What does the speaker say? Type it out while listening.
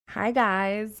Hi,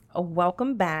 guys.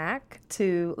 Welcome back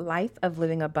to Life of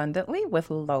Living Abundantly with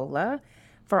Lola.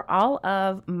 For all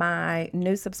of my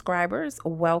new subscribers,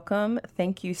 welcome.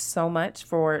 Thank you so much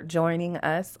for joining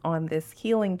us on this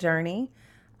healing journey.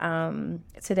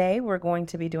 Today, we're going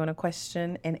to be doing a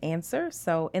question and answer.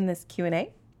 So, in this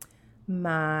Q&A,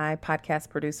 my podcast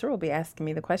producer will be asking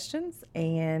me the questions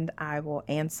and I will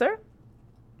answer.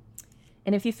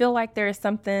 And if you feel like there is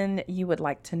something you would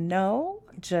like to know,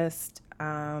 just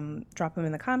drop them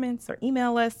in the comments or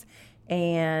email us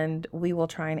and we will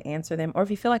try and answer them. Or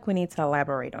if you feel like we need to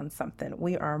elaborate on something,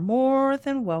 we are more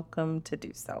than welcome to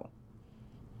do so.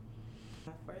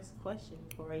 My first question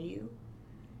for you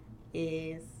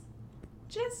is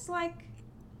just like,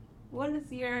 what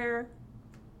is your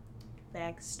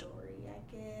backstory,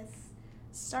 I guess?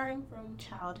 Starting from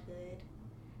childhood,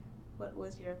 what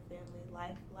was your family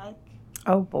life like?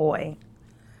 Oh boy,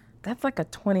 that's like a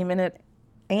 20-minute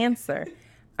answer.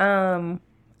 um,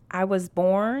 I was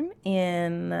born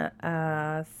in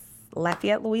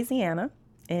Lafayette, Louisiana,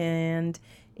 and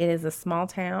it is a small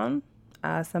town.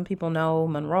 Some people know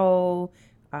Monroe,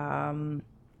 um,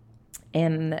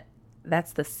 and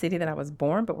that's the city that I was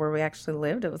born, but where we actually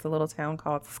lived, it was a little town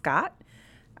called Scott,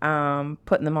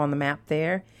 putting them on the map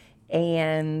there.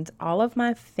 And all of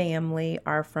my family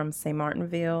are from St.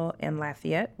 Martinville and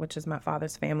Lafayette, which is my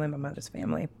father's family. My mother's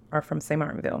family are from St.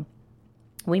 Martinville.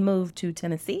 We moved to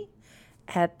Tennessee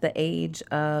at the age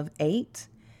of 8.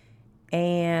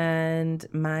 And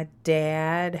my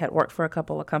dad had worked for a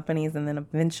couple of companies and then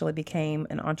eventually became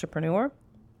an entrepreneur.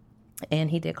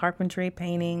 And he did carpentry,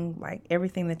 painting, like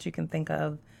everything that you can think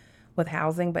of with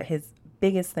housing. But his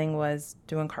biggest thing was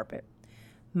doing carpet.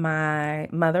 My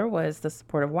mother was the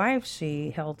supportive wife.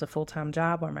 She held a full-time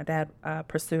job where my dad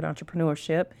pursued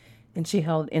entrepreneurship, and she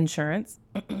held insurance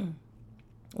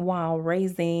while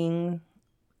raising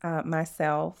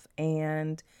myself.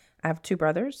 And I have two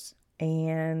brothers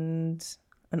and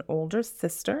an older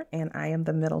sister, and I am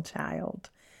the middle child.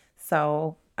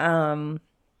 So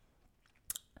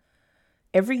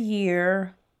every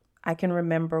year I can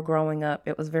remember growing up,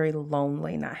 it was very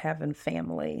lonely not having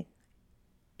family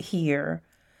here.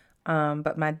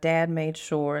 But my dad made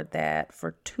sure that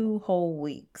for 2 whole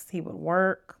weeks he would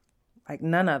work like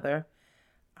none other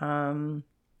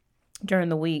during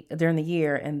the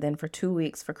year, and then for 2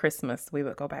 weeks for Christmas we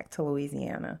would go back to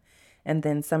Louisiana, and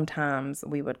then sometimes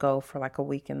we would go for like a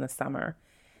week in the summer.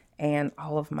 And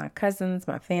all of my cousins,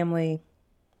 my family,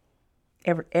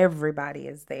 everybody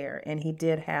is there. And he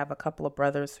did have a couple of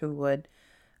brothers who would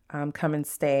come and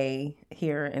stay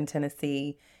here in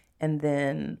Tennessee. And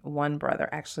then one brother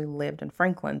actually lived in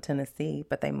Franklin, Tennessee,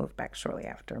 but they moved back shortly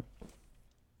after.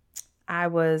 I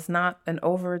was not an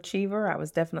overachiever. I was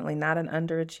definitely not an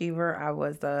underachiever. I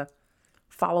was a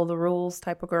follow the rules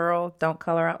type of girl. Don't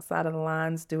color outside of the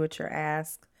lines. Do what you're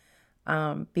asked.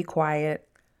 Be quiet.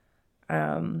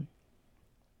 Um,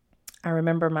 I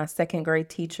remember my second grade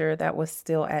teacher that was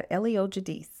still at Leo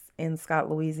Jadis in Scott,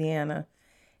 Louisiana.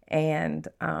 And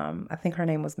I think her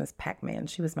name was Miss Pac-Man.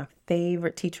 She was my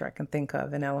favorite teacher I can think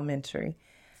of in elementary.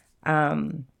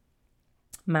 Um,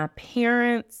 my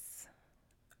parents,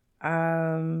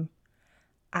 um,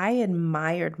 I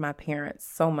admired my parents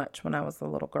so much when I was a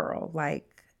little girl,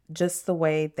 like just the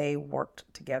way they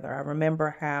worked together. I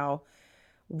remember how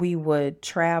we would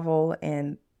travel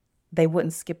and they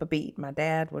wouldn't skip a beat. My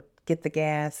dad would get the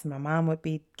gas, my mom would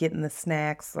be getting the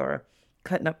snacks or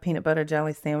cutting up peanut butter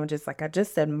jelly sandwiches. Like I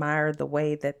just admired the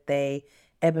way that they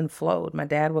ebb and flowed. My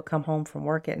dad would come home from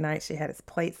work at night. She had his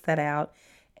plate set out,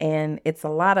 and it's a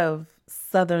lot of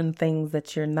southern things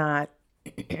that you're not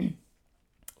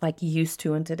like used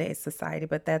to in today's society,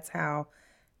 but that's how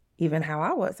even how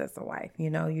I was as a wife.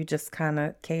 You just kind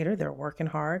of cater. They're working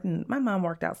hard, and my mom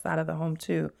worked outside of the home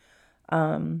too.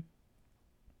 Um,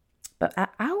 but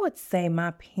I would say my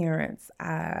parents,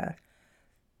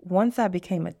 once I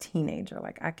became a teenager,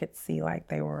 like I could see like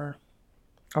they were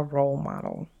a role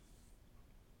model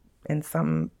in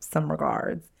some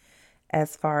regards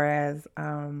as far as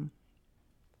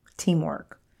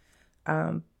teamwork.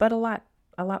 But a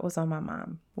lot was on my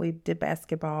mom. We did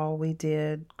basketball, we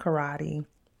did karate.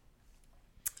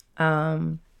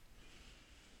 Um,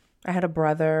 I had a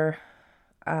brother,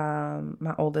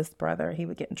 my oldest brother. He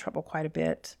would get in trouble quite a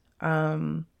bit.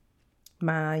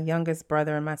 My youngest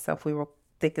brother and myself, we were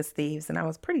thick as thieves, and I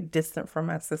was pretty distant from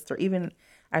my sister. Even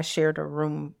I shared a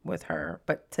room with her.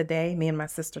 But today, me and my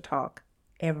sister talk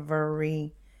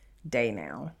every day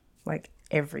now, like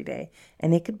every day.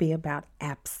 And it could be about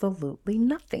absolutely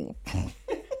nothing.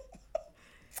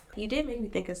 You did make me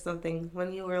think of something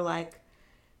when you were like,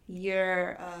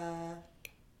 your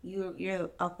you're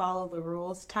a follow the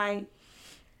rules type.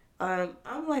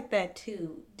 I'm like that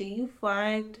too. Do you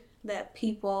find that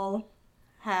people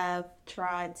have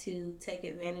tried to take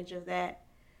advantage of that?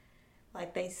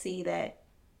 Like they see that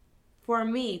for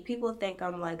me, people think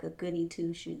I'm like a goody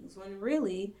two shoes when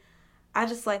really I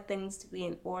just like things to be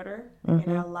in order and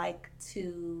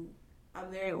Mm-hmm. I'm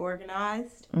very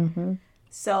organized. Mm-hmm.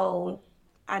 So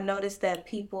I noticed that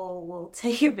people will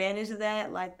take advantage of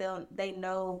that. Like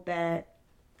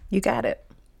You got it.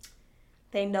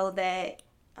 they know that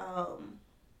um,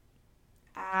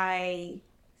 I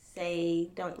say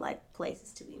don't like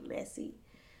places to be messy.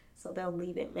 So they'll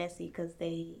leave it messy because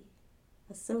they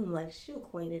assume like she'll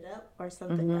clean it up or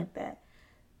something Mm-hmm. like that.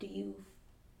 Do you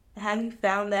have you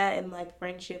found that in like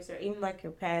friendships or even like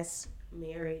your past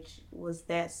marriage? Was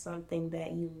that something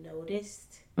that you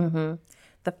noticed? Mm-hmm.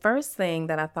 The first thing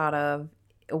that I thought of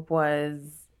was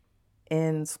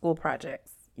in school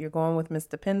projects. You're going with Miss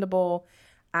Dependable.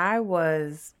 I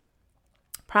was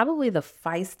probably the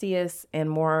feistiest and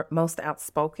most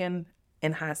outspoken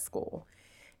in high school.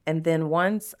 And then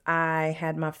once I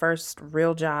had my first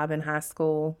real job in high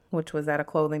school, which was at a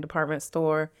clothing department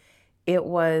store, it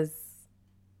was,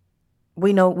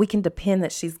 we know we can depend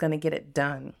that she's going to get it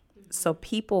done. So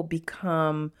people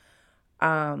become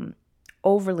um,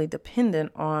 overly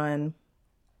dependent on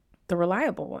the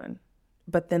reliable one.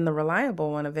 But then the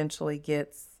reliable one eventually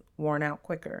gets worn out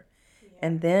quicker. Yeah.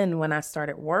 And then when I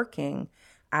started working,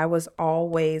 I was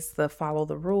always the follow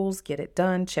the rules, get it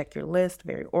done, check your list,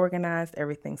 very organized,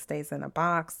 everything stays in a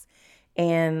box.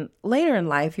 And later in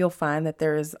life, you'll find that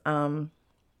there's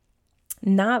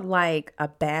not like a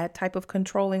bad type of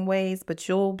controlling ways, but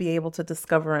you'll be able to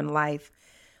discover in life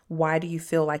why do you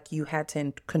feel like you had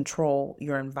to control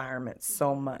your environment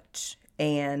so much.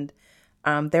 And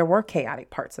there were chaotic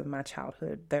parts of my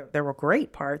childhood. There were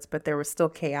great parts, but there were still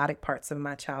chaotic parts of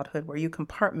my childhood where you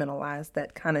compartmentalize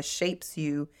that kind of shapes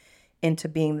you into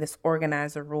being this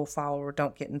organizer, rule follower,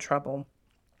 don't get in trouble.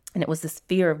 And it was this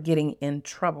fear of getting in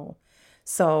trouble.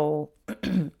 So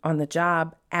on the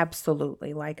job,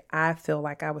 absolutely. Like I feel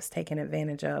like I was taken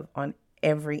advantage of on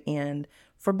every end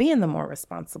for being the more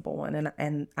responsible one.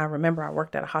 And I remember I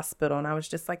worked at a hospital and I was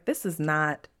just like, this is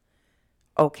not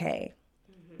okay.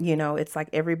 You know, it's like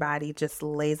everybody just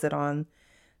lays it on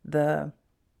the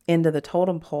end of the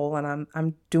totem pole and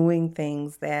I'm doing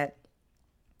things that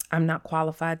I'm not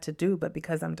qualified to do, but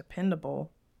because I'm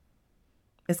dependable,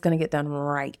 it's going to get done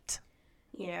right.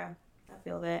 Yeah, I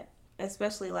feel that.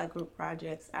 Especially like group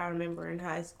projects. I remember in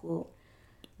high school,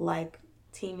 like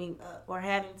teaming up or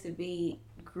having to be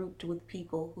grouped with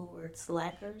people who were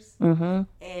slackers. Mm-hmm.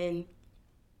 And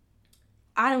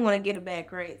I didn't want to get a bad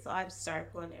grade, so I just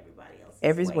started pulling everybody else's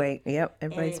Everybody's weight. weight. Yep.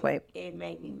 And Everybody's weight. it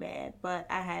made me mad. But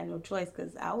I had no choice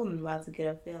because I wasn't about to get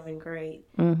a failing grade.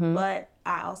 Mm-hmm. But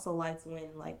I also liked when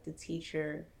like the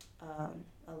teacher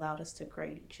allowed us to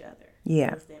grade each other.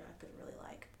 Yeah. Because then I could really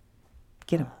like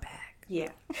get them back.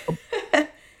 Yeah.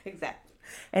 Exactly.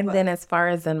 And then as far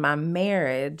as in my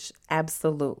marriage,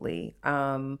 absolutely.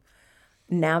 Now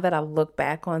that I look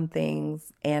back on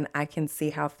things and I can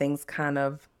see how things kind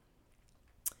of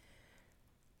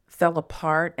fell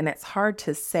apart, and it's hard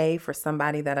to say for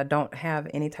somebody that I don't have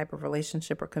any type of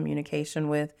relationship or communication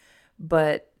with,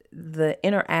 but the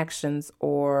interactions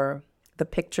or the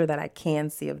picture that I can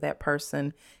see of that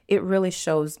person, it really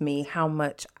shows me how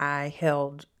much I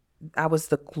was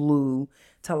the glue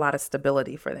to a lot of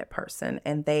stability for that person.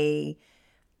 And they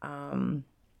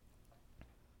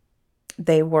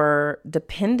were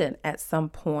dependent at some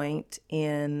point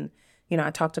in, I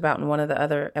talked about in one of the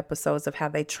other episodes of how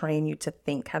they train you to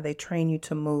think, how they train you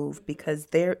to move, because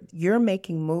you're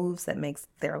making moves that makes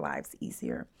their lives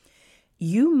easier.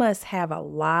 You must have a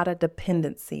lot of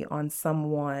dependency on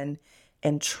someone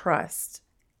and trust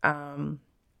and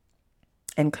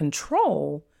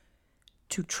control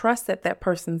to trust that that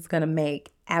person's going to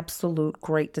make absolute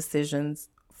great decisions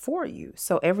for you.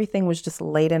 So everything was just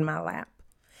laid in my lap.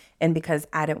 And because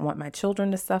I didn't want my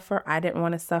children to suffer, I didn't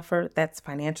want to suffer. That's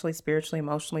financially, spiritually,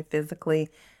 emotionally, physically.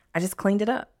 I just cleaned it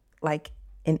up. Like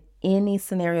in any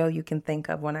scenario you can think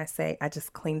of when I say I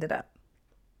just cleaned it up.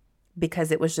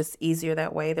 Because it was just easier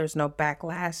that way. There's no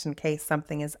backlash in case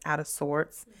something is out of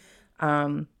sorts.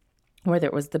 Whether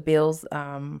it was the bills,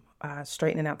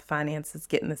 straightening out the finances,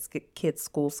 getting the kids'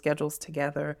 school schedules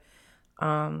together,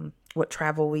 what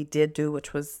travel we did do,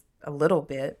 which was a little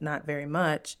bit, not very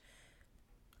much.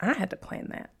 I had to plan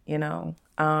that,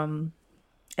 and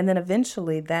then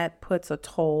eventually that puts a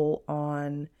toll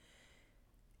on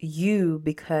you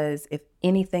because if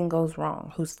anything goes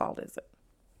wrong, whose fault is it?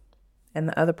 And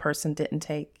the other person didn't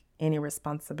take any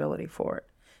responsibility for it.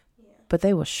 Yeah. but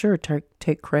they will sure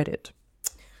take credit.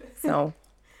 So,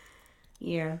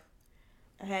 Yeah.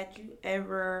 Had you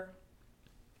ever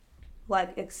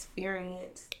like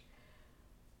experienced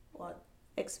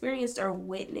or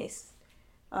witnessed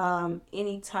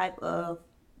any type of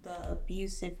the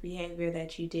abusive behavior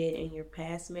that you did in your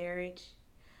past marriage?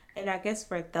 And I guess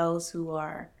for those who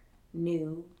are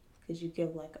new, could you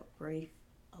give like a brief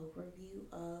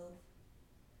overview of,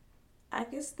 I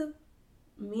guess, the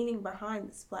meaning behind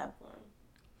this platform?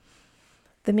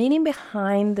 the meaning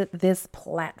behind this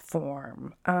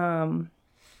platform,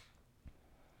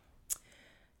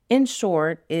 in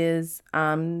short, is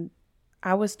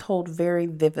I was told very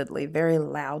vividly, very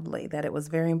loudly, that it was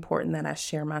very important that I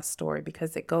share my story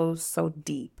because it goes so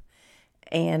deep.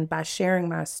 And by sharing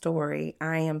my story,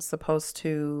 I am supposed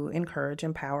to encourage,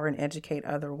 empower, and educate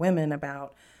other women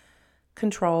about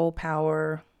control,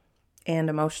 power, and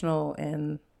emotional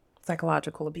and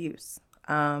psychological abuse.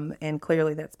 And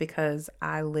clearly that's because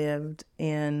I lived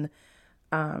in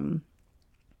a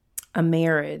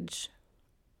marriage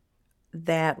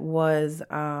that was,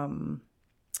 I'll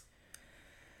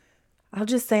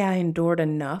just say I endured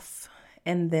enough.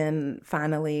 And then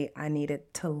finally I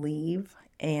needed to leave.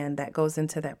 And that goes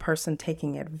into that person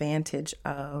taking advantage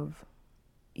of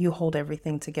you hold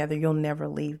everything together. You'll never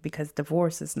leave because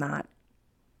divorce is not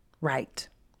right,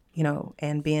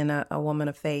 and being a woman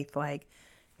of faith, like,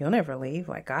 you'll never leave.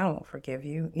 Like, I won't forgive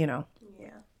you. Yeah.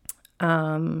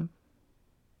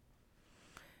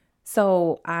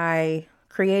 So I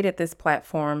created this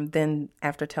platform then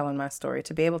after telling my story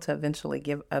to be able to eventually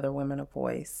give other women a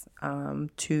voice,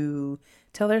 to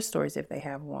tell their stories if they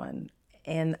have one.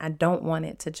 And I don't want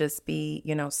it to just be,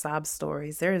 sob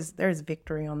stories. There's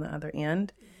victory on the other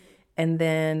end. And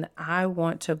then I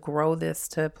want to grow this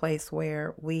to a place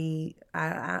where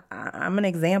I'm an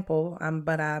example,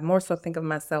 but I more so think of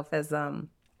myself as, I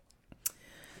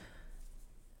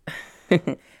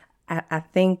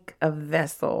think a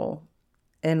vessel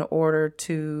in order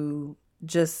to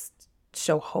just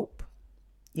show hope,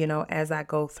 as I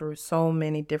go through so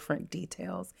many different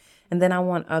details. And then I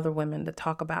want other women to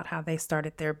talk about how they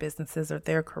started their businesses or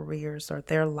their careers or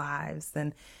their lives.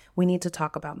 And we need to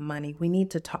talk about money. We need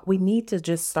to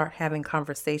just start having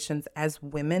conversations as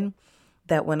women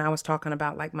that, when I was talking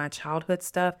about like my childhood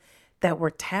stuff, that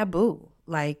were taboo,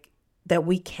 like that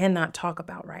we cannot talk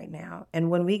about right now. And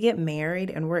when we get married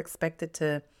and we're expected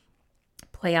to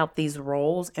play out these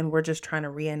roles and we're just trying to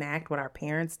reenact what our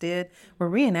parents did, we're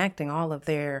reenacting all of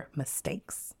their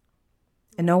mistakes.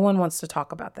 And no one wants to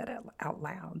talk about that out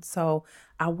loud. So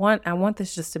I want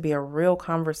this just to be a real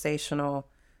conversational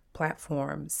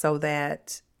platform so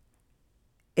that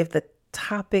if the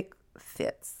topic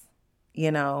fits,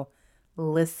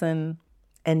 listen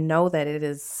and know that it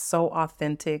is so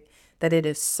authentic, that it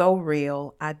is so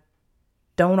real. I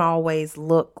don't always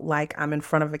look like I'm in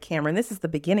front of a camera. And this is the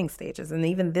beginning stages. And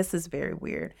even this is very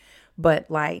weird. But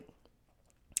like,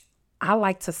 I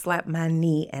like to slap my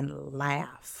knee and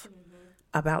laugh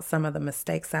about some of the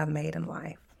mistakes I've made in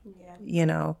life.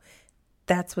 Yeah.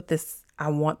 That's what I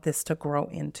want this to grow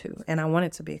into. And I want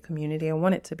it to be a community. I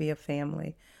want it to be a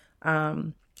family.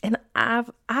 And I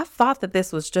thought that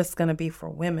this was just going to be for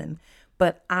women,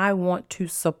 but I want to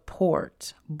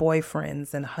support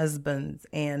boyfriends and husbands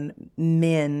and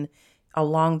men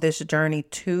along this journey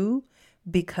too,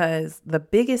 because the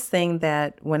biggest thing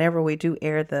that whenever we do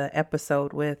air the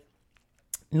episode with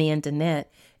me and Danette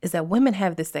is that women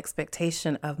have this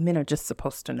expectation of men are just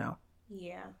supposed to know.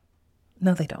 Yeah.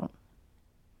 No, they don't.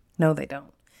 No, they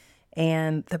don't.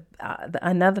 And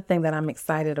another thing that I'm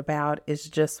excited about is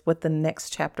just what the next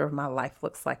chapter of my life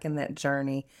looks like in that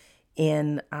journey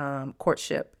in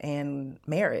courtship and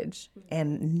marriage.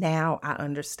 And now I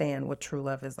understand what true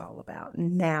love is all about.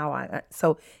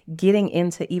 So getting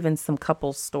into even some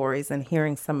couples stories and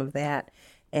hearing some of that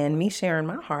and me sharing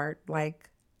my heart, like,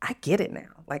 I get it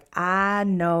now. Like, I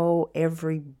know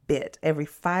every bit, every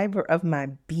fiber of my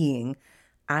being.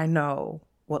 I know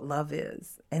what love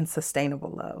is and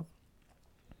sustainable love.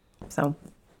 So,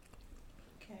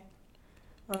 okay.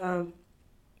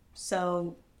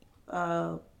 So,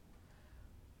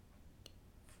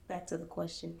 back to the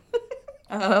question.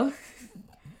 uh,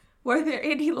 were there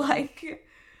any like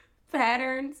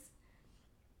patterns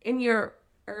in your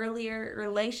earlier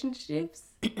relationships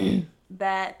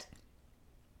that,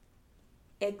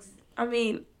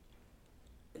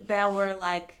 that were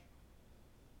like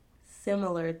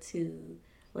similar to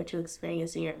what you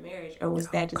experienced in your marriage, or was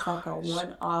that just like a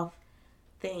one-off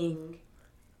thing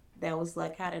that was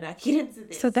like, how did I get into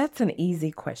this? So that's an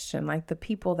easy question. Like, the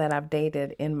people that I've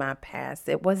dated in my past,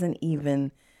 it wasn't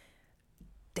even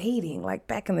dating. Like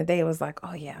back in the day, it was like,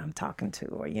 oh yeah, I'm talking to,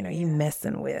 or, you Yeah.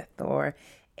 messing with,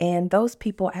 and those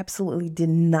people absolutely did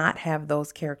not have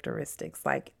those characteristics.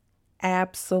 Like,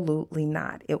 absolutely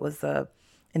not. It was an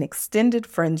extended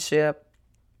friendship,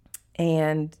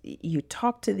 and you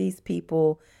talk to these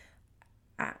people.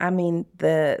 I mean,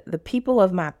 the people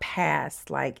of my past,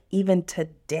 like even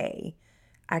today,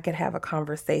 I could have a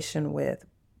conversation with,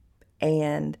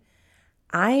 and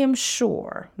I am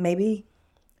sure maybe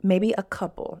a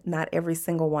couple, not every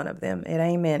single one of them. It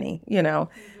ain't many,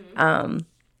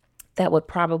 that would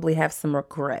probably have some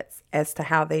regrets as to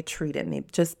how they treated me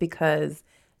just because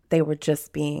they were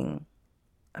just being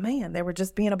a man. They were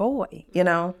just being a boy.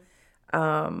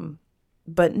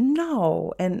 But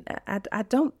no, and I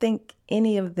don't think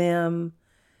any of them,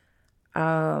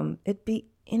 it'd be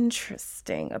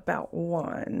interesting about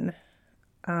one.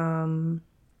 I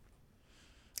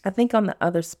think on the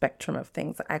other spectrum of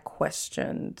things, I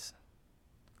questioned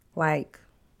like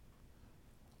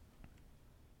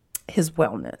his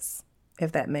wellness,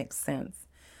 if that makes sense.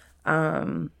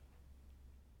 But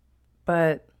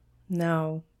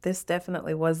no, this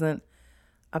definitely wasn't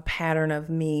a pattern of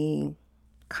me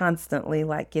constantly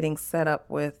like getting set up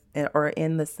with or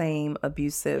in the same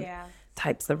abusive Yeah.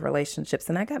 types of relationships.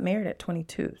 And I got married at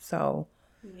 22, so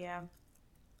Yeah.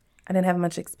 I didn't have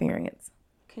much experience.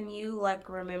 Can you like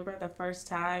remember the first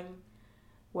time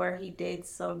where he did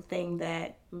something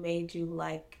that made you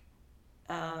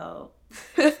uh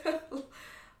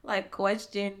like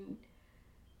question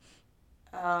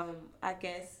I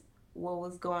guess what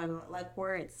was going on, like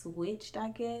where it switched, I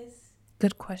guess?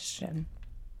 Good question.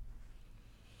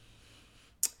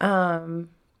 Um,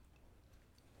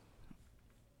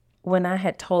 when I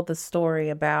had told the story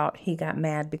about he got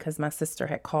mad because my sister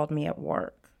had called me at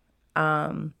work.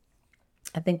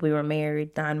 I think we were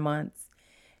married 9 months,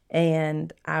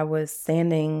 and I was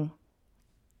standing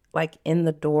like in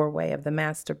the doorway of the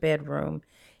master bedroom,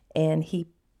 and he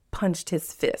punched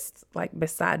his fist like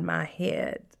beside my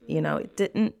head. He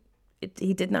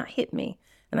did not hit me.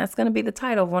 And that's going to be the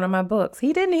title of one of my books.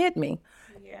 He didn't hit me.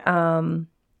 Yeah.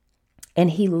 And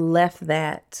he left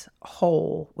that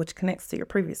hole, which connects to your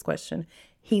previous question.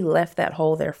 He left that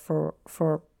hole there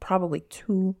for probably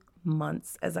 2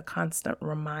 months as a constant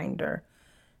reminder.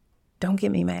 Don't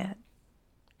get me mad.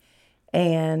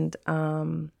 And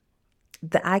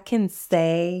I can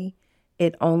say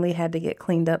it only had to get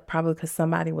cleaned up probably because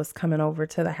somebody was coming over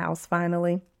to the house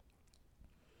finally.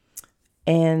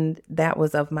 And that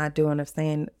was of my doing, of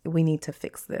saying, we need to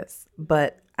fix this.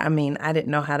 But I mean, I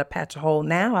didn't know how to patch a hole.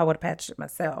 Now I would have patched it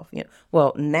myself.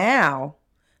 Well, now,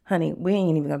 honey, we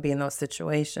ain't even gonna be in those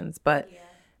situations. But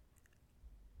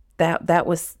Yeah. that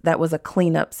was a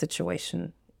cleanup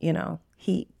situation. Yeah,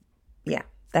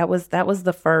 that was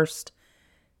the first.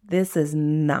 This is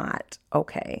not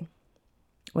okay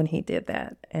when he did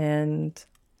that, and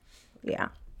yeah.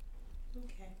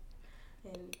 Okay.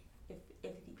 And if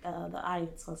the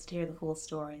audience wants to hear the full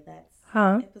story, that's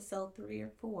Huh? episode 3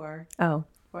 or 4 Oh,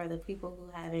 for the people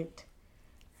who haven't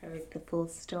heard the full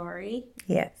story.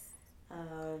 yes.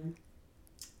 Um,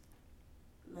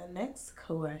 the next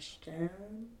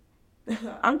question.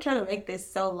 I'm trying to make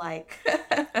this so like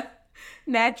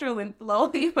natural and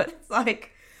flowy, but it's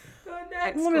like the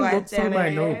next question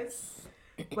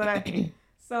is.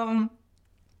 So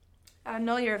I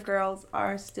know your girls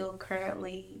are still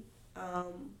currently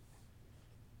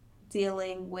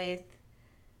dealing with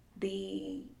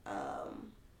the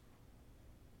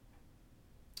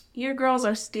your girls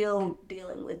are still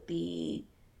dealing with the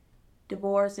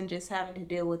divorce and just having to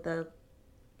deal with the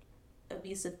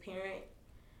abusive parent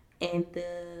and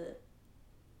the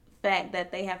fact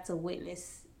that they have to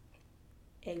witness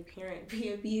a parent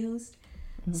be abused.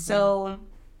 Mm-hmm. So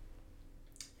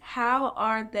how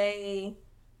are they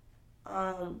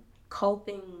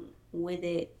coping with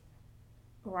it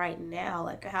right now?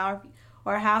 Like how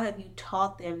have you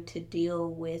taught them to deal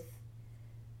with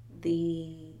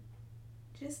the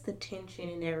tension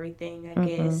and everything, I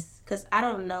guess? Because I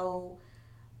don't know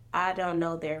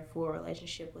their full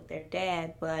relationship with their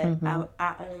dad, but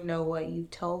I only know what you've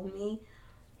told me.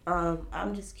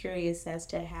 I'm just curious as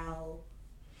to how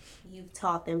you've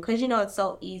taught them, because it's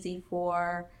so easy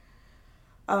for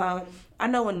I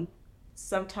know when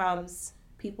sometimes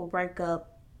people break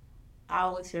up, I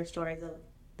always hear stories of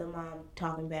the mom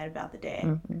talking bad about the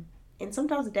dad, and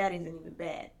sometimes the dad isn't even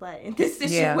bad, but in this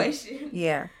situation,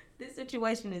 Yeah. This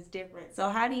situation is different. So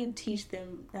how do you teach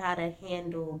them how to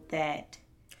handle that?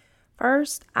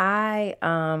 First, they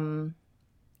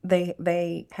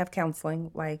have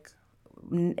counseling. Like,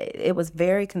 it was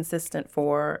very consistent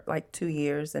for like 2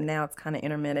 years, and now it's kind of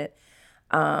intermittent.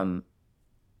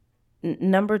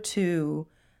 Number two,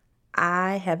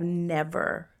 I have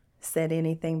never said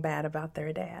anything bad about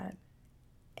their dad.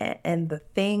 And the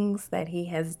things that he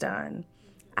has done,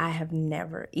 I have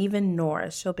never. Even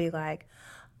Nora, she'll be like,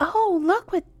 oh,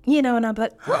 look what, and I'm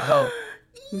like, Wow.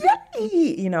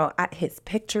 yay! His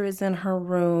picture is in her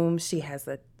room. She has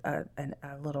a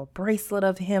little bracelet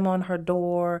of him on her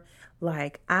door.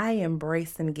 Like, I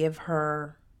embrace and give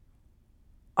her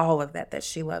all of that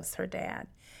she loves her dad.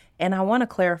 And I want to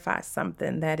clarify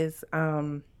something that is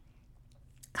kind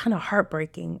of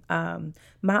heartbreaking.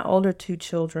 My older two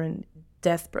children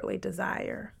desperately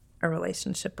desire a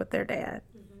relationship with their dad,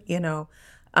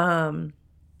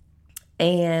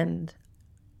 and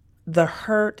the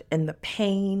hurt and the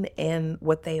pain and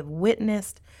what they have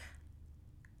witnessed.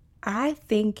 I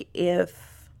think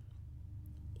if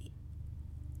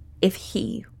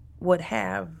he would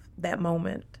have that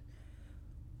moment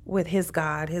with his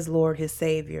God, his Lord, his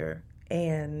Savior,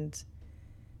 and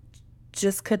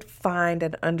just could find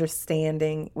an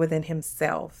understanding within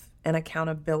himself and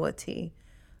accountability,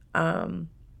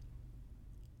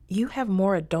 you have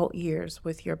more adult years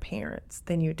with your parents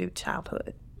than you do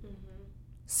childhood.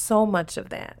 So much of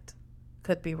that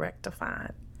could be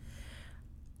rectified.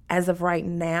 As of right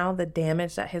now, the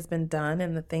damage that has been done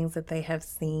and the things that they have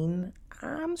seen,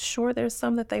 I'm sure there's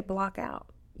some that they block out.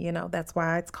 That's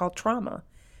why it's called trauma.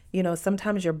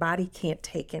 Sometimes your body can't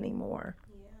take anymore.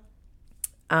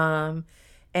 Yeah.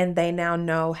 And they now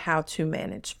know how to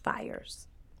manage fires.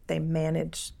 They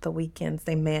manage the weekends.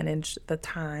 They manage the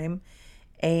time.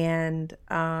 And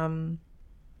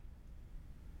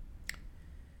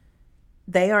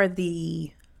they are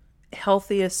the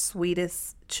healthiest,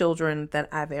 sweetest children that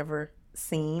I've ever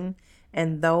seen.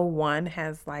 And though one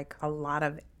has like a lot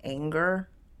of anger,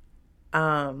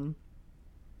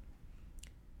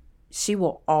 she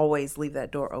will always leave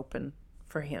that door open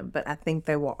for him. But I think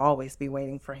they will always be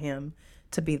waiting for him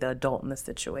to be the adult in the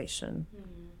situation,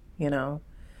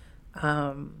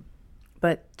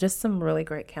 But just some really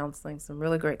great counseling, some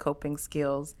really great coping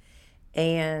skills.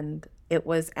 And it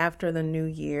was after the new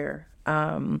year.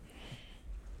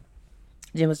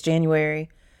 It was January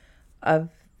of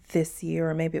this year,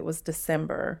 or maybe it was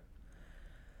December.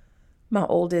 My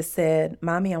oldest said,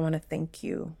 Mommy, I want to thank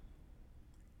you.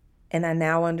 And I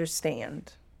now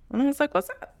understand. And I was like, what's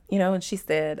up? And she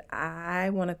said, I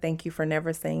want to thank you for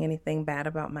never saying anything bad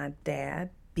about my dad,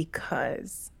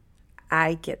 because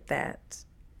I get that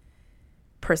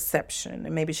perception.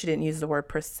 And maybe she didn't use the word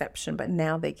perception, but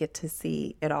now they get to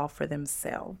see it all for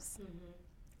themselves.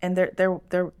 And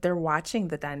they're watching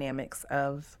the dynamics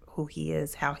of who he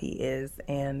is, how he is,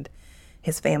 and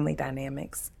his family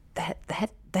dynamics.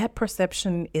 That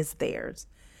perception is theirs.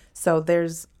 So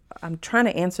I'm trying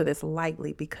to answer this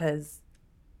lightly because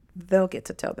they'll get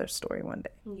to tell their story one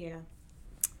day. Yeah.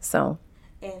 So.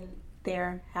 And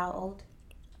they're how old?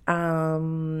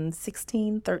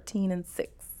 16, 13, and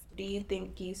 6. Do you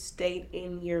think you stayed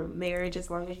in your marriage as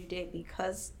long as you did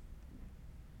because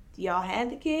y'all had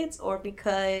the kids, or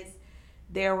because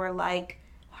there were like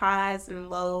highs and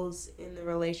lows in the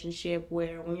relationship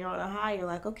where when you're on a high, you're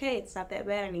like, okay, it's not that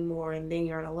bad anymore. And then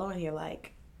you're on a low and you're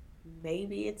like,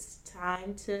 maybe it's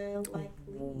time to like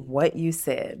leave. What you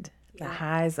said. Yeah. The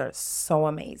highs are so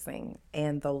amazing.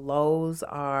 And the lows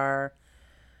are...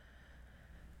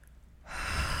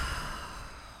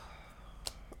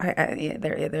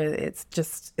 it's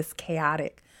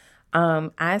chaotic.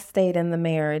 I stayed in the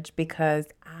marriage because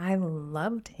I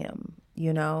loved him,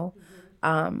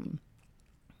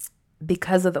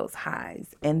 because of those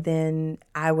highs. And then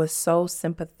I was so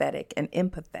sympathetic and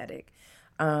empathetic.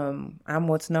 I'm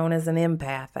what's known as an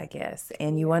empath, I guess.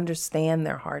 And you understand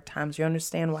their hard times. You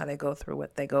understand why they go through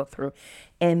what they go through.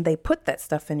 And they put that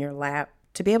stuff in your lap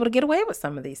to be able to get away with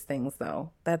some of these things,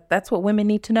 though. That's what women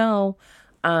need to know.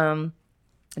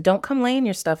 Don't come laying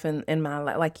your stuff in my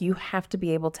lap. Like, you have to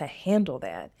be able to handle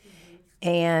that. Mm-hmm.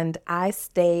 And I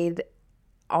stayed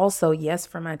also, yes,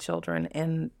 for my children.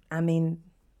 And I mean,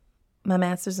 my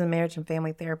master's in marriage and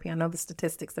family therapy, I know the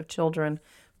statistics of children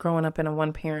growing up in a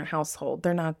one-parent household.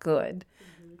 They're not good.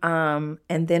 Mm-hmm.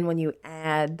 And then when you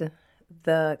add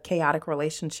the chaotic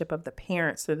relationship of the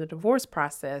parents through the divorce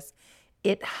process,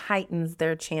 it heightens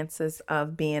their chances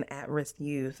of being at-risk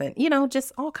youth and,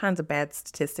 just all kinds of bad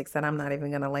statistics that I'm not even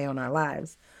going to lay on our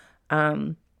lives.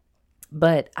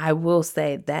 But I will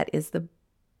say that is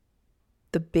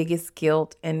the biggest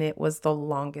guilt, and it was the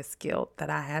longest guilt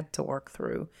that I had to work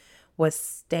through, was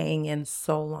staying in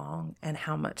so long and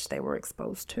how much they were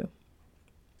exposed to.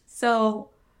 So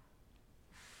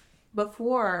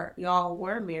before y'all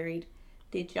were married,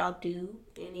 did y'all do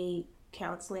any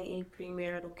counseling, any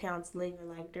premarital counseling,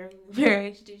 or like during the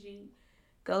marriage, did you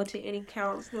go to any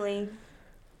counseling?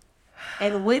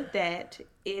 And with that,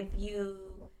 if you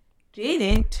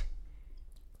didn't,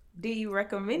 do you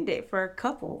recommend it for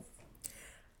couples?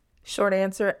 Short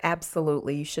answer,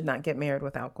 absolutely. You should not get married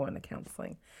without going to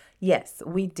counseling. Yes,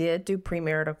 we did do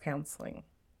premarital counseling.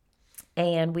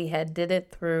 And we had did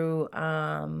it through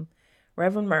Reverend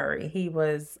Murray. He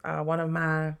was one of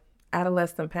my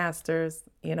adolescent pastors,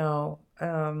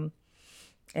 and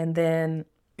then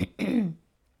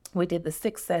we did the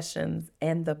 6 sessions.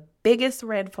 And the biggest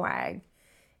red flag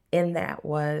in that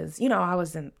was, I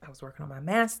was working on my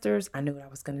master's. I knew what I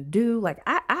was going to do. Like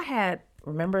I had,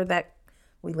 remember that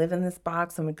we live in this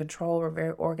box and we control, we're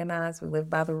very organized. We live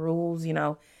by the rules,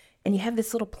 and you have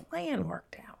this little plan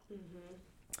worked out.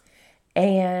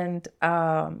 And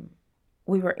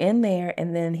we were in there,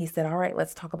 and then he said, all right,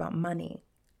 let's talk about money.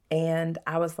 And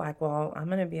I was like, well, I'm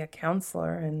going to be a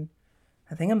counselor, and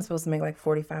I think I'm supposed to make like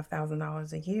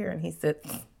 $45,000 a year. And he said,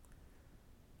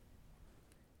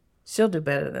 she'll do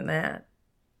better than that.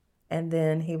 And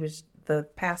then the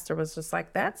pastor was just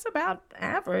like, that's about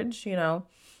average,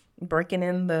 breaking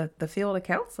in the field of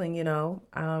counseling,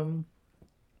 and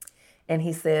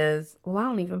he says, well, I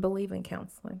don't even believe in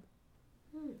counseling.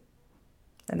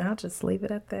 And I'll just leave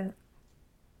it at that.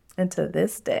 And to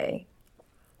this day,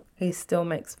 he still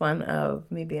makes fun of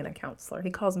me being a counselor. He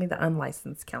calls me the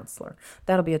unlicensed counselor.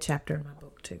 That'll be a chapter in my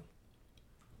book, too.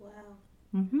 Wow.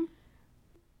 Mm-hmm.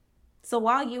 So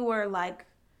while you were like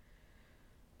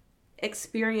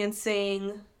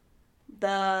experiencing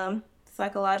the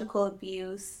psychological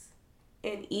abuse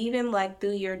and even like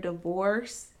through your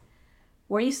divorce,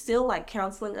 were you still like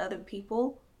counseling other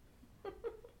people?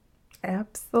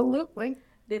 Absolutely.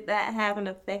 Did that have an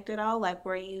effect at all? Like,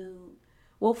 were you,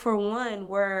 well, for one,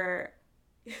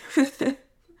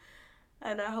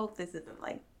 and I hope this isn't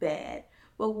like bad,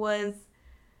 but what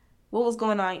was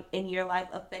going on in your life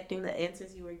affecting the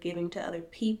answers you were giving to other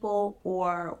people?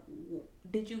 Or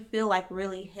did you feel like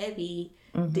really heavy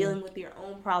dealing with your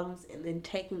own problems and then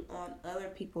taking on other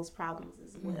people's problems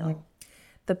as well?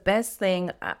 The best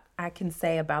thing I can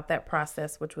say about that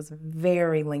process, which was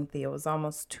very lengthy, it was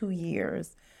almost 2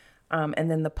 years.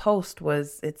 And then the post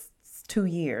it's 2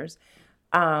 years.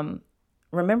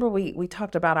 Remember we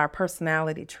talked about our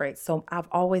personality traits. So I've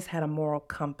always had a moral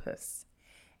compass.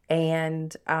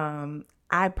 And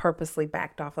I purposely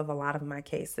backed off of a lot of my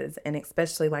cases, and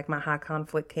especially like my high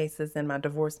conflict cases and my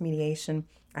divorce mediation.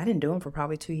 I didn't do them for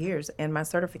probably 2 years, and my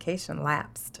certification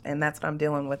lapsed. And that's what I'm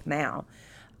dealing with now.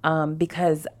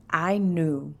 Because I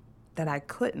knew that I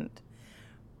couldn't.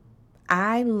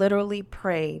 I literally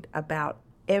prayed about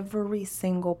every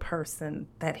single person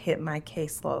that hit my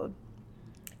caseload.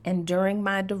 And during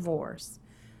my divorce,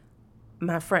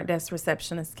 my front desk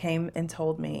receptionist came and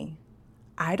told me,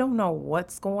 I don't know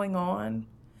what's going on,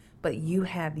 but you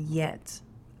have yet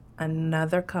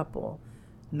another couple,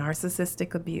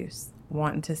 narcissistic abuse,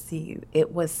 wanting to see you.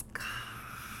 It was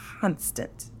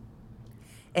constant.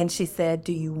 And she said,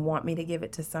 do you want me to give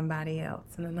it to somebody else?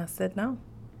 And then I said, no.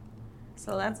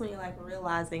 So that's when you're like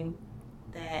realizing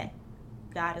that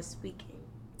God is speaking.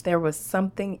 There was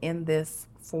something in this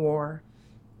for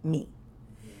me.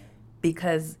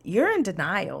 Because you're in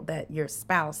denial that your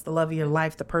spouse, the love of your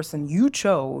life, the person you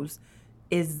chose,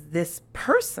 is this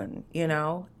person,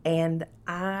 And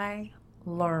I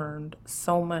learned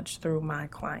so much through my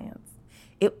clients.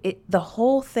 The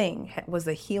whole thing was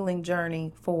a healing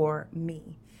journey for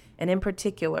me. And in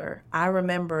particular, I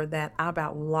remember that I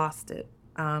about lost it.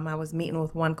 I was meeting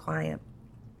with one client,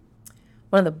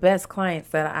 one of the best clients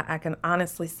that I can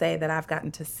honestly say that I've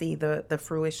gotten to see the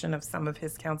fruition of some of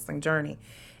his counseling journey.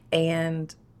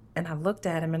 And I looked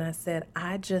at him and I said,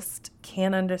 I just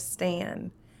can't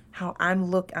understand how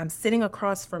I'm sitting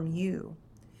across from you,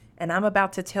 and I'm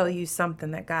about to tell you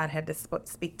something that God had to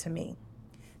speak to me,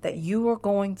 that you are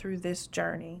going through this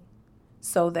journey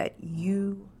so that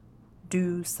you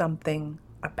do something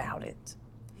about it.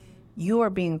 You are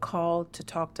being called to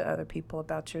talk to other people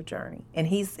about your journey. And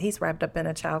he's wrapped up in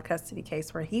a child custody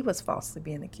case where he was falsely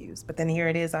being accused. But then here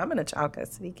it is, I'm in a child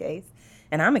custody case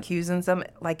and I'm accusing some,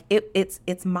 like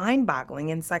it's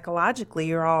mind-boggling. And psychologically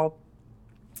you're all,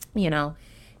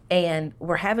 and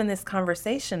we're having this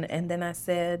conversation. And then I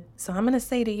said, so I'm going to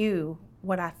say to you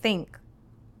what I think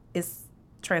is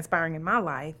transpiring in my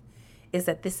life is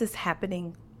that this is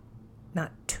happening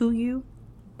not to you,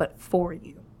 but for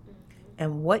you.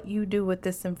 And what you do with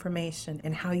this information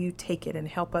and how you take it and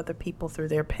help other people through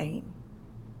their pain.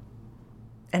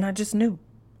 And I just knew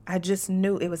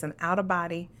it was an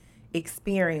out-of-body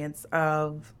experience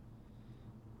of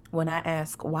when I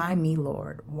ask, why me,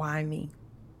 Lord? Why me?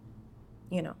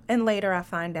 And later I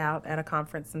find out at a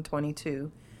conference in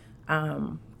 22,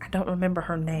 I don't remember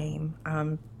her name.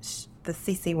 The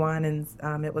CC Winans,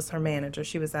 it was her manager.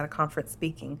 She was at a conference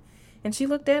speaking, and she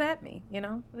looked dead at me,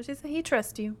 and she said, he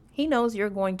trusts you. He knows you're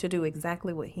going to do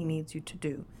exactly what he needs you to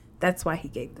do. That's why he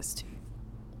gave this to you.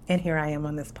 And here I am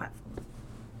on this platform.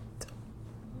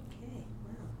 Okay,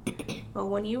 wow. Well,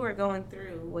 when you were going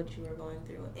through what you were going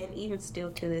through, and even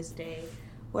still to this day,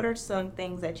 what are some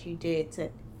things that you did to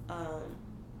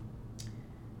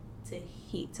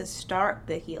start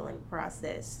the healing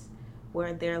process?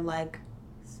 Were there like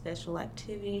special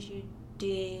activities you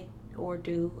did or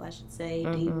do, I should say?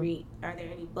 Do you read? Are there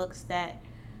any books that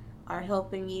are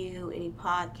helping you? Any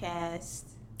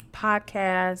podcasts?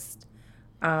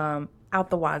 Out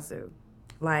the wazoo.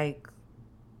 Like,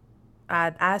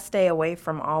 I stay away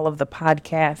from all of the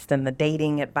podcasts and the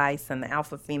dating advice and the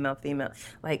alpha female.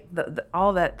 Like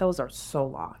all that, those are so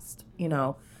lost.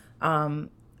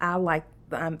 I like.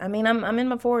 I'm in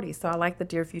my 40s, so I like the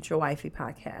Dear Future Wifey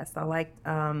podcast. I like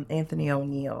Anthony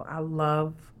O'Neill. I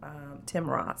love Tim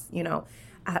Ross.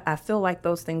 I feel like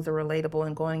those things are relatable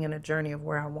and going in a journey of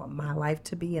where I want my life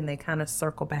to be, and they kind of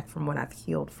circle back from what I've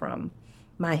healed from.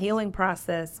 My healing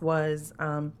process was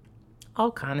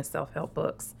all kind of self-help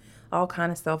books, all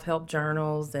kind of self-help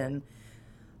journals, and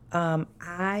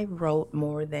I wrote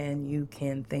more than you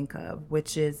can think of,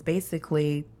 which is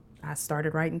basically I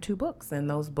started writing 2 books, and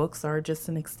those books are just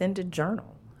an extended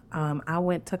journal. I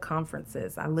went to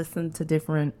conferences. I listened to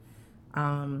different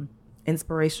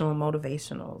inspirational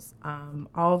motivationals,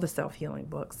 all the self-healing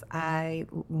books. I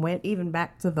went even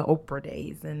back to the Oprah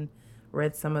days and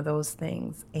read some of those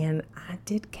things, and I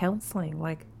did counseling.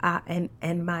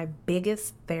 And my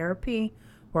biggest therapy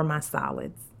were my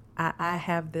solids. I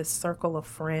have this circle of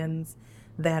friends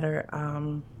that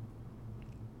are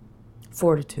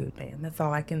fortitude, man. That's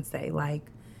all I can say.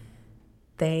 Like,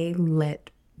 they let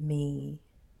me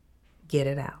get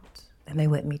it out, and they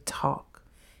let me talk,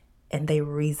 and they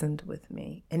reasoned with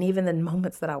me. And even in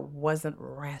moments that I wasn't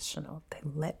rational, they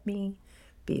let me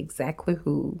be exactly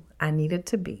who I needed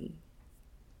to be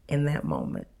in that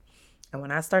moment. And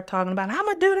when I start talking about, I'm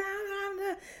going to do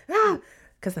that,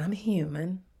 because I'm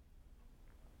human.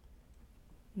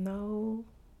 No,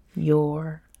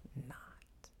 you're not.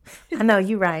 I know,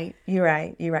 you're right.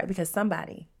 Because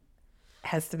somebody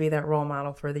has to be that role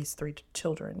model for these 3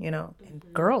 children,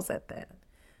 and girls at that.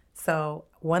 So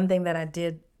one thing that I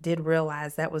did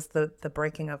realize, that was the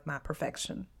breaking of my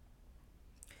perfection.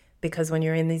 Because when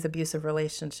you're in these abusive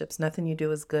relationships, nothing you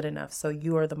do is good enough. So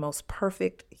you are the most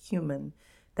perfect human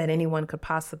that anyone could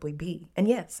possibly be. And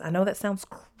yes, I know that sounds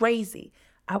crazy.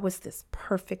 I was this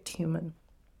perfect human.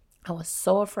 I was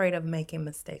so afraid of making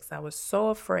mistakes. I was so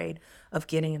afraid of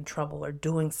getting in trouble or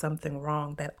doing something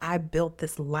wrong that I built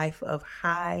this life of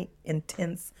high,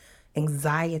 intense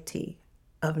anxiety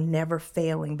of never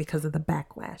failing because of the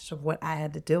backlash of what I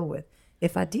had to deal with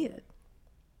if I did.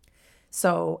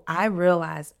 So I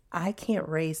realized I can't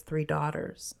raise 3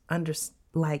 daughters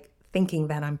thinking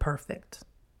that I'm perfect,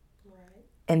 right,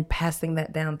 and passing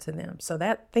that down to them. So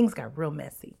that things got real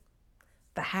messy.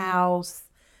 The house,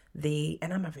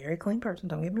 and I'm a very clean person,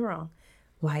 don't get me wrong,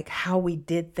 like how we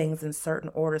did things in certain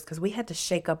orders, because we had to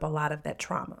shake up a lot of that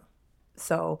trauma.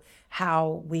 So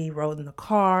how we rode in the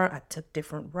car, I took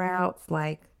different routes.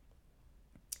 Like,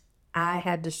 I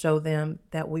had to show them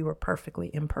that we were perfectly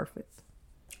imperfect.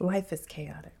 Life is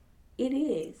chaotic. It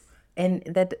is. And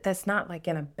that's not like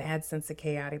in a bad sense of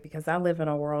chaotic, because I live in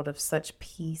a world of such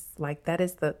peace. Like, that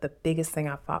is the biggest thing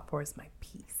I fought for, is my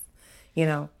peace,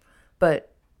 But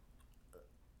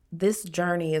this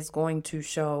journey is going to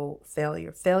show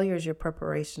failure. Failure is your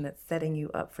preparation. It's setting you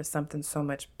up for something so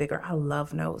much bigger. I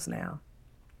love no's now.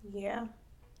 Yeah.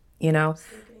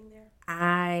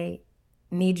 I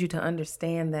need you to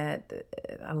understand that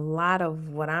a lot of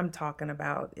what I'm talking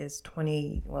about is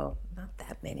 20, well, not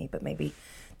that many, but maybe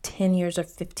 10 years or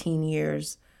 15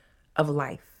 years of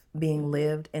life being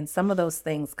lived. And some of those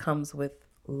things comes with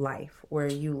life,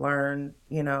 where you learn,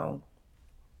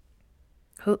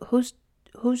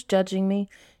 who's judging me,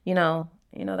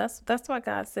 that's why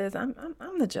God says I'm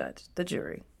the judge, the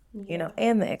jury,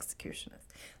 and the executionist.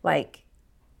 Like,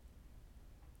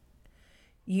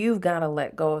 you've got to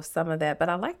let go of some of that. But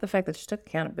I like the fact that you took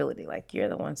accountability. Like, you're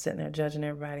the one sitting there judging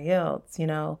everybody else,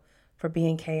 for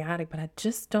being chaotic. But I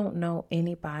just don't know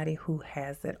anybody who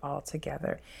has it all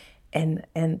together. And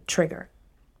trigger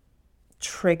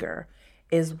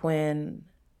is when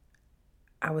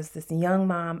I was this young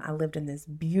mom. I lived in this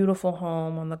beautiful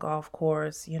home on the golf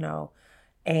course,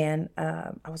 And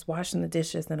I was washing the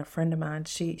dishes, and a friend of mine,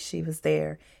 she was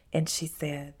there, and she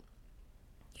said,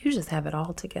 "You just have it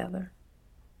all together."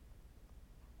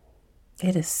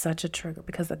 It is such a trigger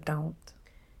because I don't.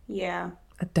 Yeah.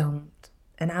 I don't.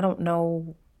 And I don't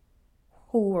know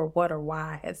who or what or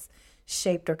why has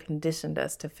shaped or conditioned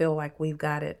us to feel like we've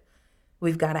got it.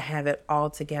 We've got to have it all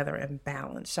together and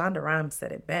balanced. Shonda Rhimes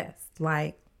said it best.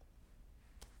 Like,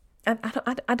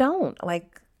 I don't.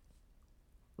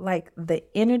 Like the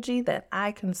energy that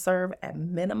I conserve at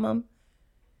minimum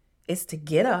is to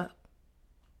get up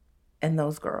and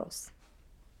those girls.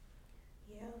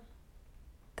 Yeah.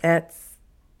 That's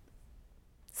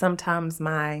sometimes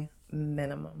my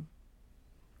minimum,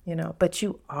 but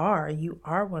you are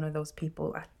one of those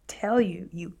people. I tell you,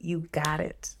 you got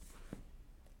it.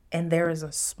 And there is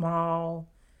a small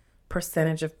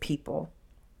percentage of people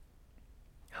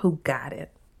who got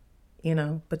it,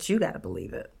 but you got to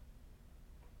believe it.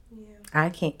 Yeah. I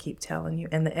can't keep telling you.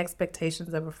 And the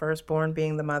expectations of a firstborn,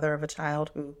 being the mother of a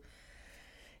child who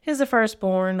is a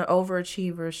firstborn,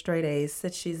 overachiever, straight A's,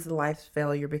 said she's a life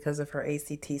failure because of her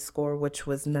ACT score, which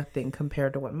was nothing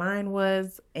compared to what mine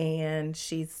was. And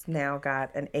she's now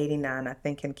got an 89, I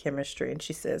think, in chemistry. And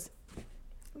she says,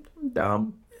 "I'm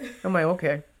dumb." I'm like,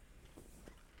 okay.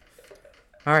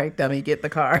 All right, dummy, get the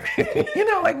car. Like,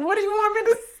 what do you want me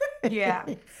to say? Yeah.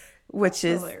 Which That's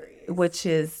is hilarious. which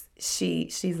is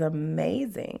she's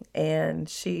amazing, and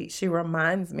she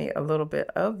reminds me a little bit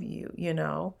of you.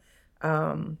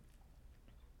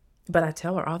 But I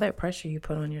tell her, all that pressure you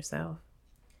put on yourself.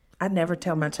 I never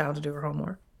tell my child to do her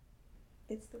homework.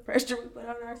 It's the pressure we put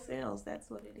on ourselves. That's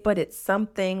what it is. But it's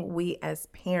something we as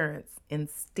parents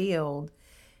instilled,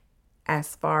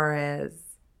 as far as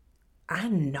I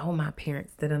know my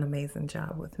parents did an amazing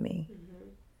job with me. Mm-hmm.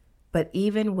 But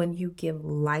even when you give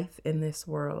life in this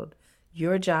world,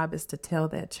 your job is to tell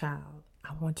that child,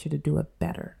 I want you to do it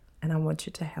better, and I want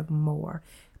you to have more.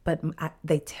 But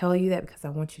they tell you that because I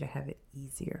want you to have it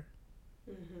easier.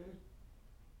 Mm-hmm.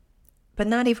 But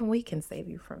not even we can save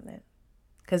you from that.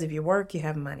 Because if you work, you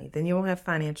have money, then you won't have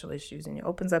financial issues, and it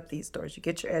opens up these doors. You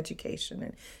get your education,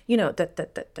 and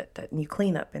and you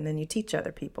clean up, and then you teach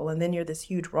other people, and then you're this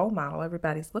huge role model.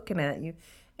 Everybody's looking at you,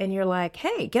 and you're like,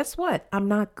 hey, guess what? I'm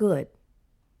not good.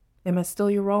 Am I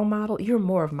still your role model? You're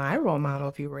more of my role model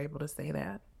if you were able to say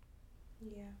that.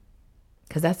 Yeah.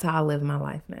 Because that's how I live my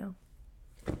life now.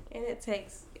 And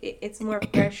it's more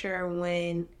pressure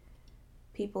when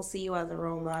people see you as a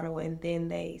role model, and then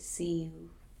they see you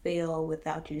fail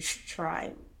without you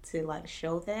trying to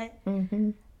show that. Mm-hmm.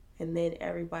 And then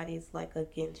everybody's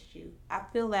against you. I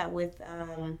feel that with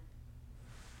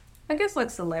I guess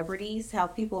celebrities, how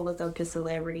people look up to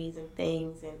celebrities and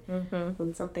things, and mm-hmm.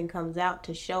 when something comes out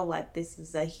to show this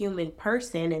is a human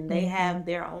person, and they mm-hmm. have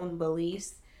their own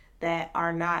beliefs that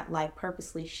are not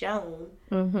purposely shown,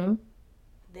 mm-hmm.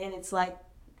 then it's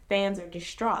fans are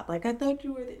distraught. I thought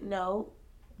you were no.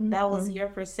 That was your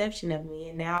perception of me,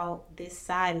 and now this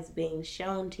side is being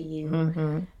shown to you,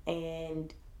 mm-hmm.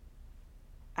 and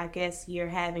I guess you're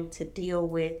having to deal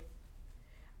with.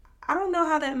 I don't know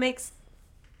how that makes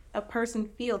a person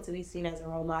feel to be seen as a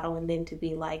role model, and then to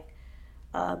be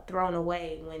thrown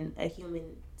away when a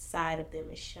human side of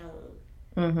them is shown.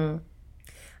 Mm-hmm.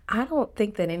 I don't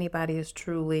think that anybody is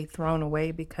truly thrown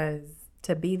away, because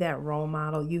to be that role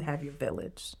model, you have your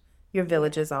village. Your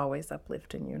village is always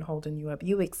uplifting you and holding you up.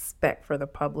 You expect for the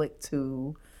public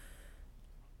to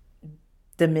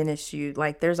diminish you.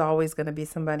 There's always going to be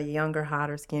somebody younger,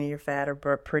 hotter, skinnier, fatter,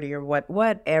 prettier,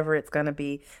 whatever it's going to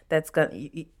be. That's going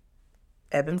to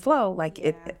ebb and flow.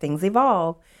 Things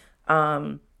evolve.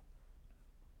 So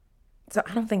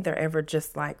I don't think they're ever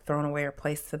just thrown away or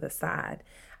placed to the side.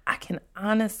 I can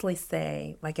honestly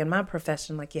say, in my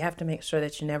profession, you have to make sure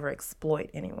that you never exploit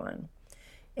anyone.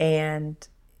 And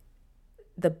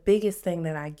the biggest thing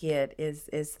that I get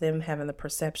is them having the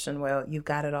perception, well, you've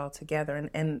got it all together.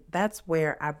 And that's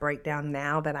where I break down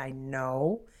now that I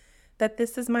know that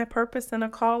this is my purpose and a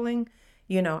calling.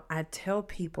 I tell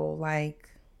people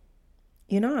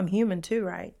I'm human too,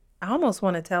 right? I almost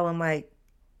want to tell them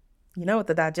what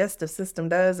the digestive system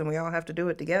does, and we all have to do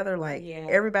it together.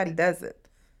 Everybody does it,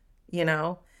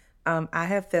 I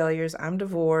have failures. I'm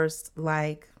divorced.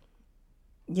 The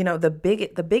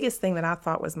biggest thing that I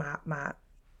thought was my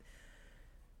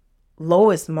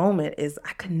lowest moment is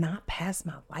I could not pass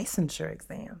my licensure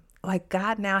exam.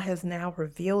 God has now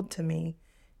revealed to me,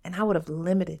 and I would have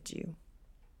limited you.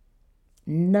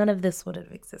 None of this would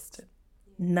have existed.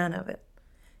 None of it,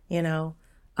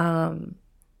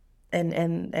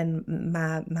 and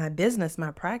my business, my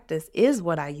practice is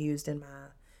what I used in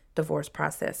divorce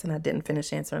process. And I didn't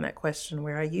finish answering that question,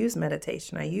 where I used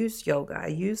meditation, I used yoga, I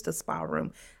used a spa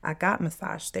room, I got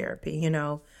massage therapy,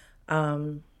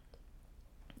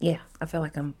 Yeah, I feel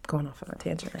like I'm going off on a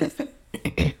tangent.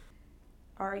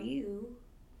 Are you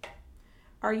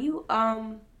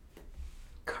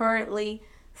currently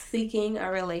seeking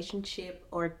a relationship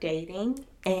or dating?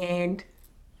 And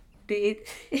did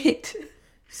it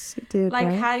She did like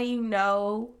that. how do you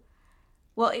know,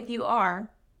 well, if you are,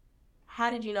 how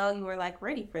did you know you were like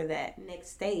ready for that next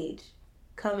stage,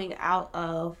 coming out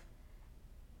of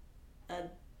a,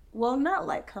 well, not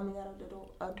like coming out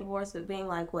of a divorce, but being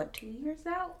like, what, 2 years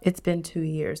out? It's been 2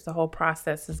 years. The whole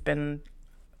process has been,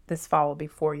 this fall will be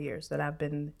 4 years that I've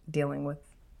been dealing with.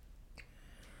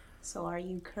 So are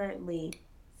you currently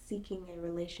seeking a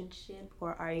relationship,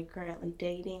 or are you currently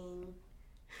dating?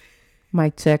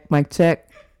 Mic check, mic check.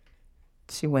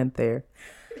 She went there.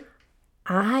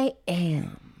 I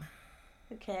am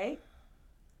Okay.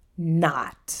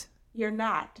 not You're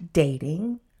not.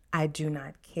 dating. I do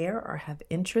not care or have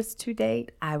interest to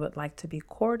date. I would like to be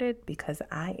courted because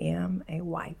I am a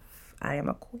wife. I am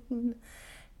a queen.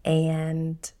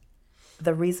 And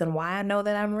the reason why I know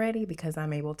that I'm ready, because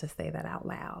I'm able to say that out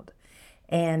loud.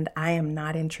 And I am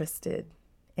not interested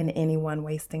in anyone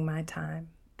wasting my time.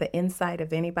 The insight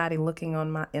of anybody looking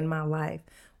on in my life,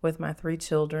 with my 3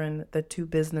 children, the 2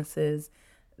 businesses,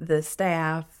 the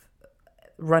staff,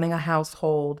 running a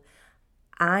household,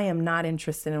 I am not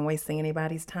interested in wasting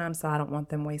anybody's time, so I don't want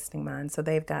them wasting mine. So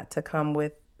they've got to come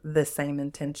with the same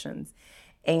intentions.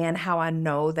 And how I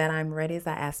know that I'm ready is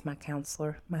I asked my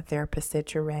counselor. My therapist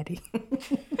said, "You're ready."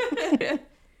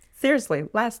 Seriously,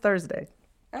 last Thursday.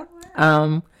 Oh,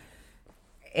 wow.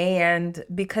 And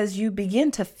because you begin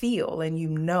to feel and you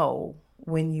know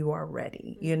when you are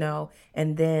ready,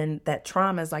 and then that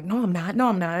trauma is like, no, I'm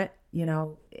not,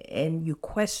 and you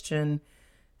question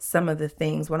some of the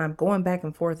things. When I'm going back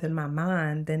and forth in my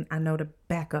mind, then I know to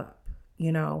back up,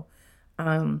 but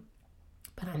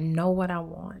I know what I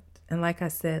want. And like I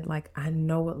said, like, I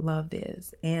know what love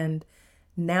is. And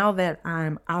now that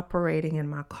I'm operating in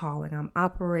my calling, I'm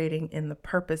operating in the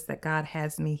purpose that God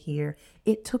has me here,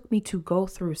 it took me to go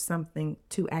through something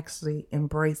to actually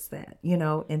embrace that,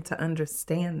 and to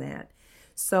understand that.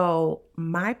 So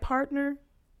my partner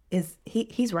is,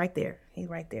 he's right there. He's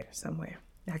right there somewhere.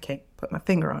 I can't put my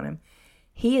finger on him.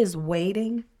 He is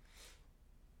waiting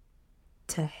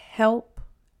to help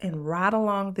and ride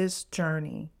along this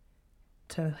journey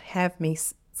to have me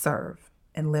serve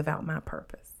and live out my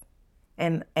purpose.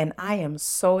 And I am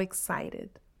so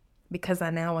excited because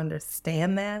I now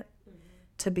understand that,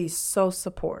 to be so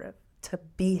supportive, to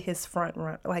be his front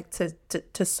runner, like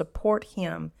to support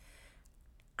him.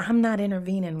 I'm not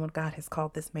intervening what God has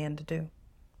called this man to do.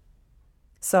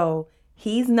 So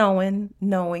he's knowing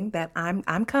that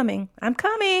I'm coming. I'm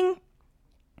coming.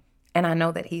 And I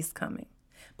know that he's coming.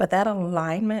 But that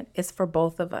alignment is for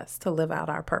both of us to live out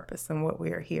our purpose and what we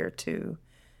are here to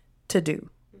do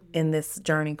in this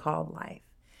journey called life.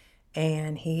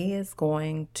 And he is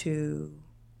going to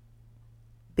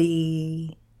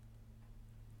be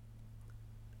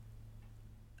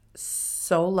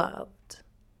so loved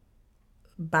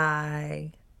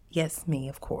by, yes, me,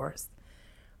 of course,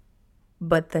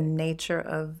 but the nature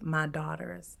of my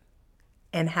daughters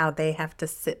and how they have to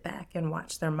sit back and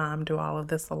watch their mom do all of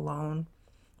this alone.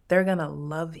 They're going to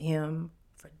love him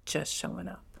for just showing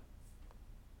up,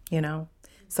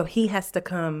 So he has to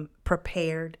come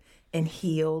prepared and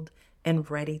healed and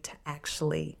ready to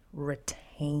actually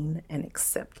retain and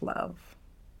accept love.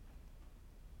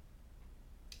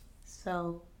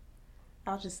 So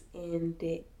I'll just end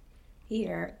it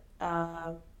here.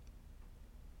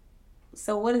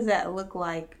 So what does that look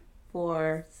like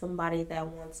for somebody that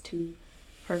wants to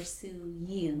pursue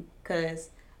you? Because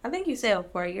I think you said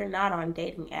before, you're not on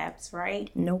dating apps,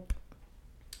 right? Nope.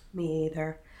 Me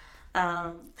either.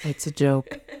 It's a joke.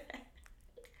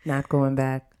 Not going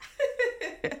back.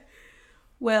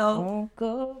 Well, Won't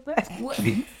go back.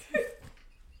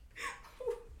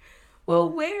 Well,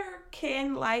 where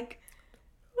can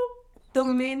the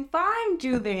men find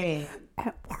you then?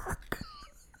 At work.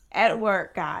 At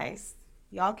work, guys.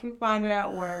 Y'all can find it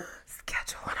at work.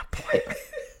 Schedule an appointment.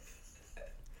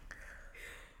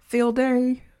 Field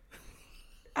day.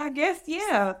 I guess,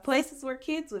 yeah. Places where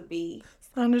kids would be.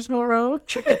 Saunders Mill Road.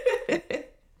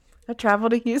 I travel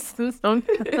to Houston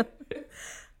sometimes.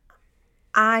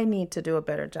 I need to do a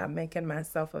better job making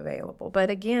myself available. But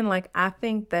again, I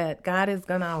think that God is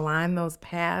going to align those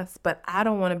paths, but I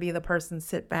don't want to be the person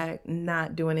sit back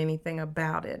not doing anything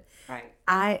about it. Right.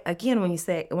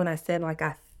 When I said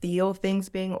I feel things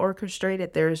being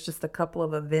orchestrated. There's just a couple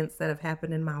of events that have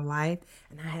happened in my life,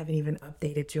 and I haven't even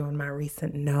updated you on my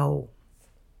recent no.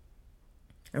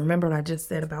 And remember what I just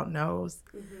said about no's?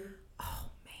 Mm-hmm. Oh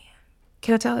man,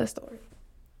 can I tell that story?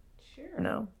 Sure.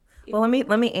 No. Well,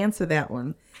 let me answer that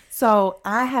one. So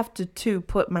I have to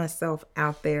put myself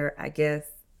out there, I guess.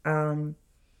 But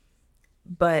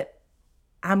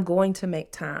I'm going to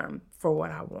make time for what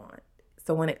I want.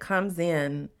 So when it comes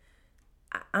in,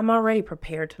 I'm already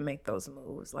prepared to make those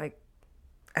moves. Like,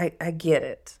 I get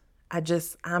it.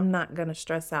 I'm not going to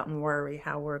stress out and worry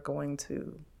how we're going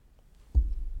to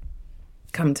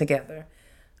come together.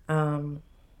 I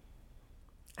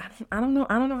don't know.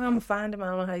 I don't know how I'm going to find him. I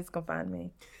don't know how he's going to find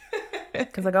me.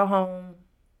 Because I go home.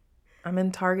 I'm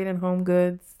in Target and Home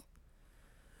Goods.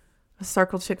 I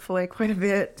circle Chick-fil-A quite a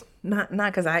bit. Not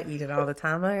because I eat it all the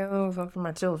time. I go for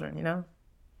my children, you know.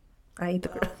 I eat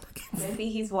the. Maybe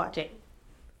he's watching.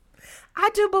 I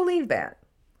do believe that.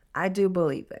 I do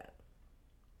believe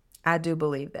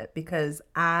that because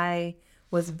I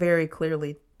was very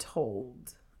clearly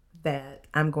told that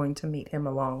I'm going to meet him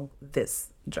along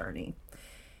this journey.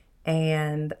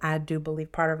 And I do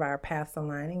believe part of our paths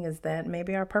aligning is that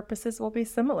maybe our purposes will be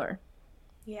similar.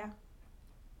 Yeah.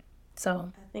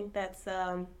 So I think that's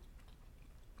I've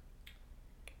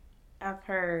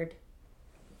heard.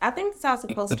 I think that's how it's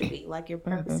supposed to be. Like your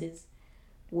purposes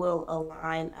will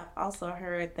align. I've also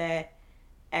heard that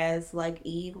as like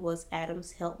Eve was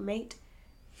Adam's helpmate,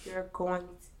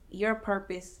 your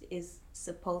purpose is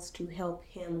supposed to help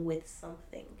him with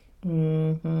something.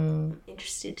 I'm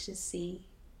interested to see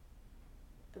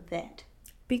that.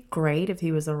 Be great if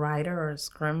he was a writer or a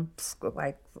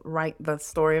like write the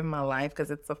story of my life because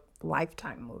it's a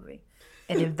Lifetime movie.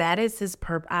 And if that is his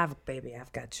baby,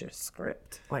 I've got your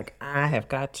script. Like I have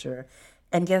got your,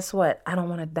 and guess what? I don't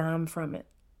want a dime from it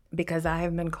because I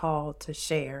have been called to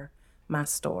share my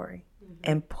story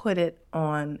and put it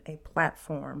on a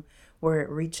platform where it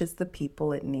reaches the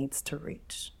people it needs to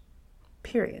reach.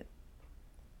 Period.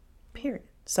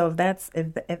 So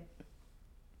if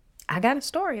I got a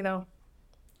story though.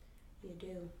 You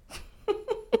do.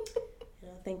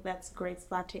 And I think that's a great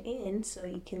spot to end so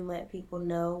you can let people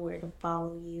know where to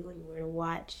follow you and where to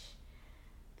watch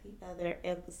the other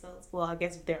episodes. Well, I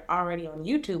guess if they're already on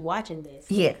YouTube watching this.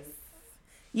 Yes.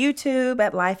 YouTube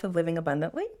at Life of Living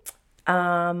Abundantly.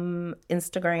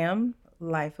 Instagram,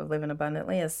 Life of Living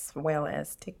Abundantly, as well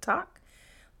as TikTok,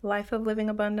 Life of Living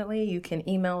Abundantly. You can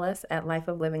email us at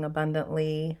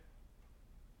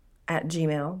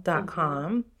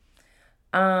lifeoflivingabundantly@gmail.com.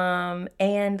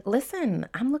 And listen,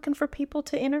 I'm looking for people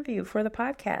to interview for the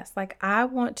podcast. Like I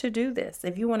want to do this.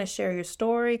 If you want to share your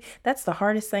story, that's the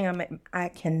hardest thing. I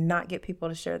cannot get people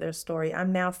to share their story.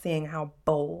 I'm now seeing how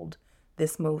bold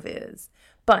this move is.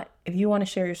 But if you want to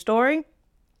share your story,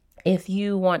 if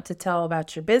you want to tell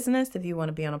about your business, if you want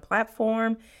to be on a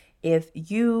platform, if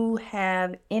you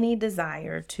have any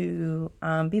desire to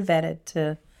be vetted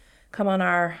to come on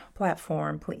our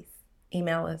platform, please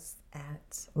email us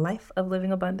at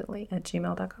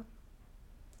lifeoflivingabundantly@gmail.com.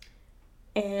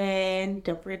 And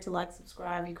don't forget to like,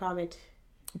 subscribe, and comment.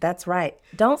 That's right.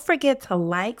 Don't forget to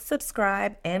like,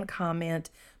 subscribe, and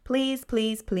comment. Please,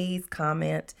 please, please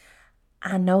comment.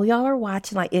 I know y'all are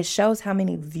watching. Like it shows how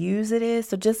many views it is.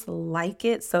 So just like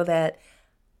it so that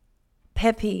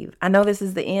pet peeve. I know this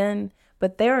is the end,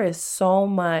 but there is so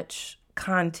much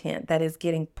content that is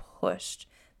getting pushed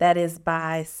that is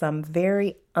by some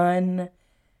very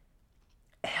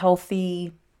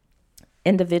unhealthy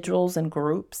individuals and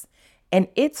groups. And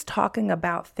it's talking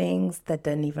about things that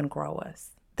doesn't even grow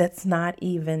us. That's not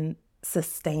even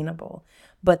sustainable.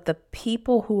 But the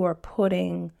people who are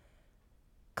putting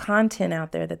content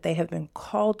out there that they have been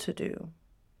called to do,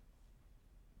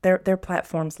 their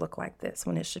platforms look like this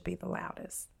when it should be the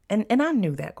loudest. And I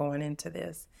knew that going into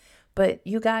this. But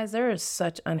you guys, there is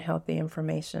such unhealthy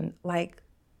information. Like,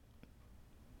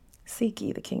 seek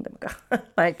ye the kingdom of God.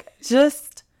 Like,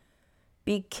 just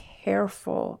be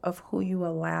careful of who you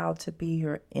allow to be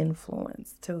your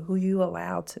influence, to who you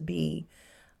allow to be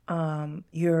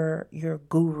your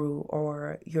guru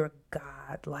or your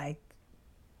God. Like,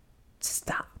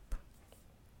 stop.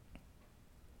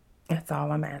 That's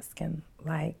all I'm asking.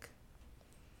 Like,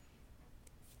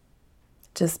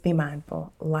 just be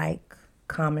mindful. Like,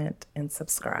 comment, and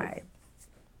subscribe.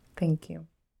 Thank you.